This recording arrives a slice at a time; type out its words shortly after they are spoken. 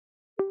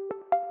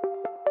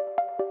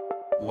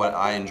What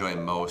I enjoy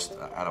most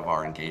out of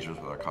our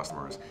engagements with our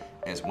customers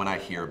is when I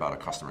hear about a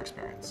customer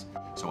experience.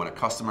 So when a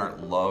customer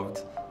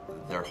loved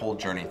their whole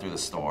journey through the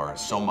store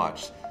so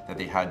much that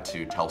they had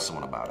to tell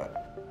someone about it.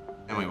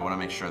 And we want to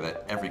make sure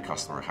that every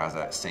customer has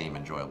that same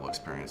enjoyable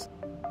experience.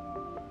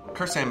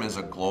 Kurt Salmon is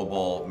a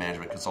global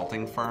management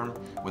consulting firm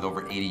with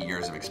over 80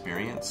 years of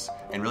experience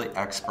and really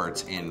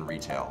experts in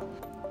retail.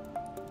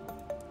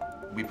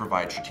 We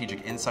provide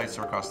strategic insights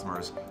to our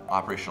customers,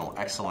 operational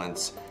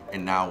excellence,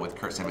 and now with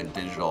Kurt Salmon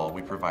Digital,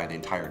 we provide the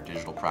entire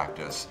digital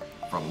practice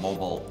from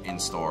mobile,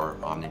 in-store,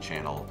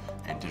 omni-channel,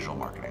 and digital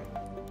marketing.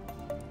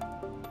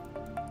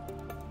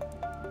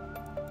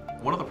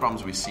 One of the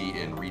problems we see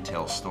in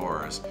retail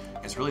stores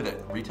is really that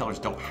retailers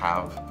don't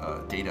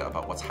have data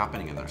about what's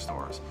happening in their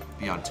stores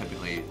beyond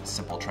typically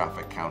simple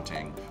traffic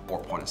counting or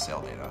point of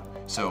sale data.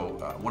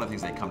 So one of the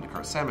things they come to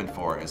Kurt Salmon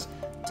for is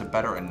to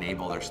better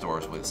enable their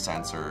stores with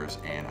sensors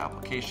and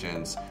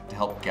applications to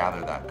help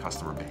gather that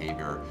customer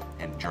behavior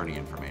and journey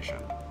information.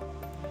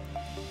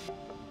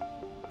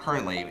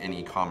 Currently in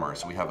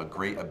e-commerce, we have a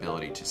great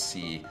ability to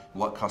see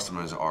what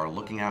customers are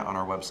looking at on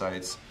our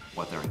websites,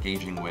 what they're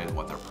engaging with,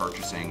 what they're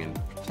purchasing, and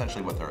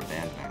potentially what they're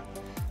abandoning.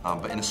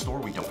 But in a store,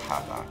 we don't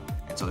have that.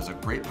 And so there's a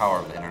great power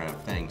of the Internet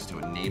of Things to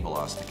enable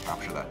us to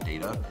capture that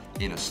data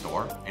in a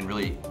store and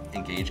really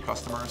engage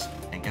customers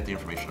and get the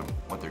information of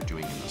what they're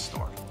doing in the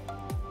store.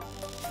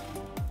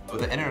 So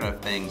the Internet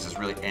of Things is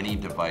really any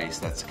device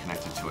that's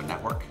connected to a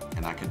network,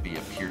 and that could be a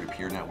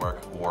peer-to-peer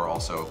network or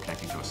also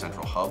connecting to a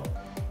central hub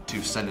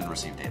to send and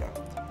receive data.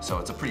 So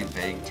it's a pretty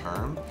vague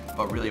term,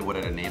 but really what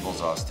it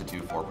enables us to do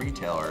for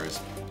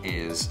retailers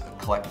is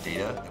collect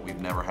data that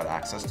we've never had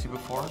access to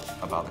before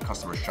about the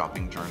customer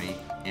shopping journey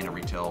in a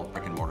retail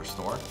brick and mortar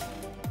store.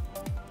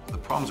 The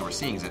problems that we're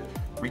seeing is that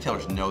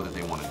retailers know that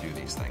they want to do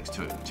these things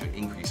to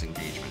increase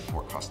engagement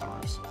for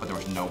customers, but there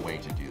was no way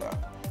to do that.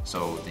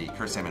 So the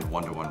Kurt Salmon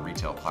one-to-one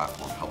retail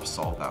platform helps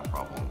solve that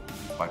problem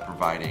by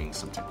providing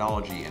some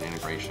technology and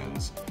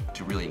integrations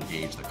to really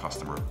engage the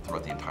customer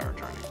throughout the entire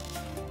journey.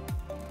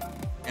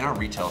 In our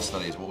retail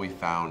studies, what we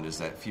found is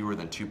that fewer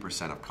than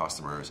 2% of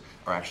customers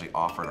are actually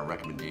offered a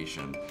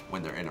recommendation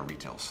when they're in a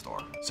retail store.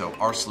 So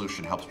our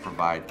solution helps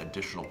provide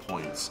additional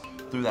points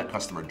through that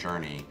customer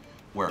journey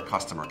where a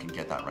customer can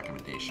get that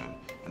recommendation.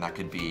 And that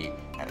could be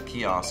at a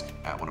kiosk,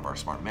 at one of our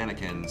smart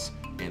mannequins,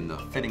 in the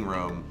fitting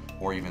room,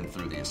 or even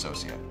through the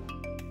associate.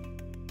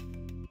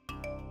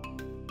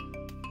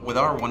 With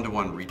our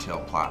one-to-one retail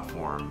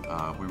platform,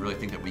 we really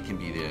think that we can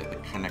be the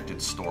connected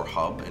store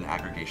hub and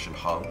aggregation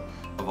hub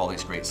of all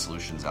these great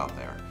solutions out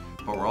there.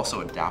 But we're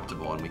also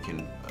adaptable and we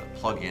can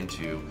plug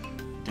into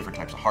different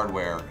types of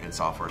hardware and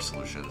software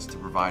solutions to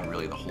provide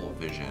really the whole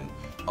vision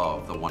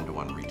of the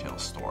one-to-one retail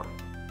store.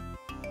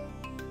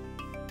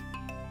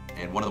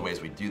 And one of the ways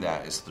we do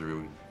that is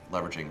through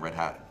leveraging Red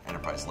Hat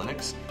Enterprise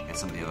Linux and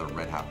some of the other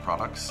Red Hat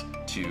products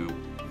to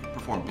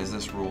perform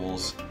business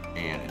rules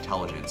and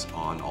intelligence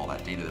on all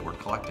that data that we're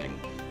collecting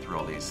through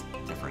all these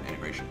different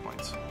integration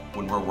points.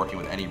 When we're working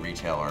with any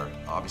retailer,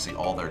 obviously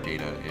all their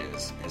data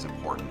is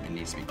important and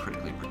needs to be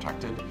critically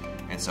protected.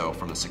 And so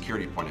from the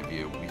security point of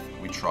view,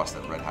 we trust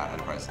that Red Hat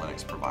Enterprise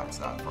Linux provides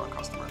that for our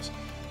customers,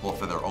 both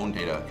for their own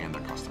data and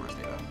their customers'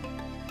 data.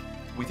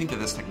 We think that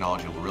this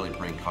technology will really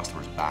bring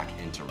customers back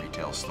into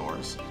retail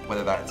stores,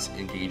 whether that's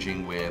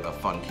engaging with a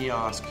fun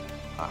kiosk,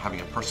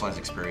 having a personalized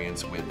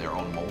experience with their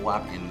own mobile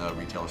app in the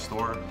retail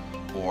store,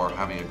 or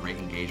having a great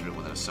engagement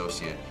with an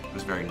associate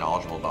who's very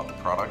knowledgeable about the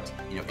product.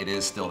 You know, it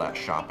is still that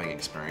shopping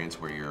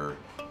experience where you're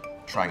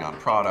trying on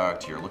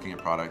product, you're looking at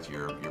product,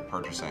 you're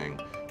purchasing,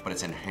 but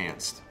it's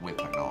enhanced with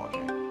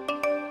technology.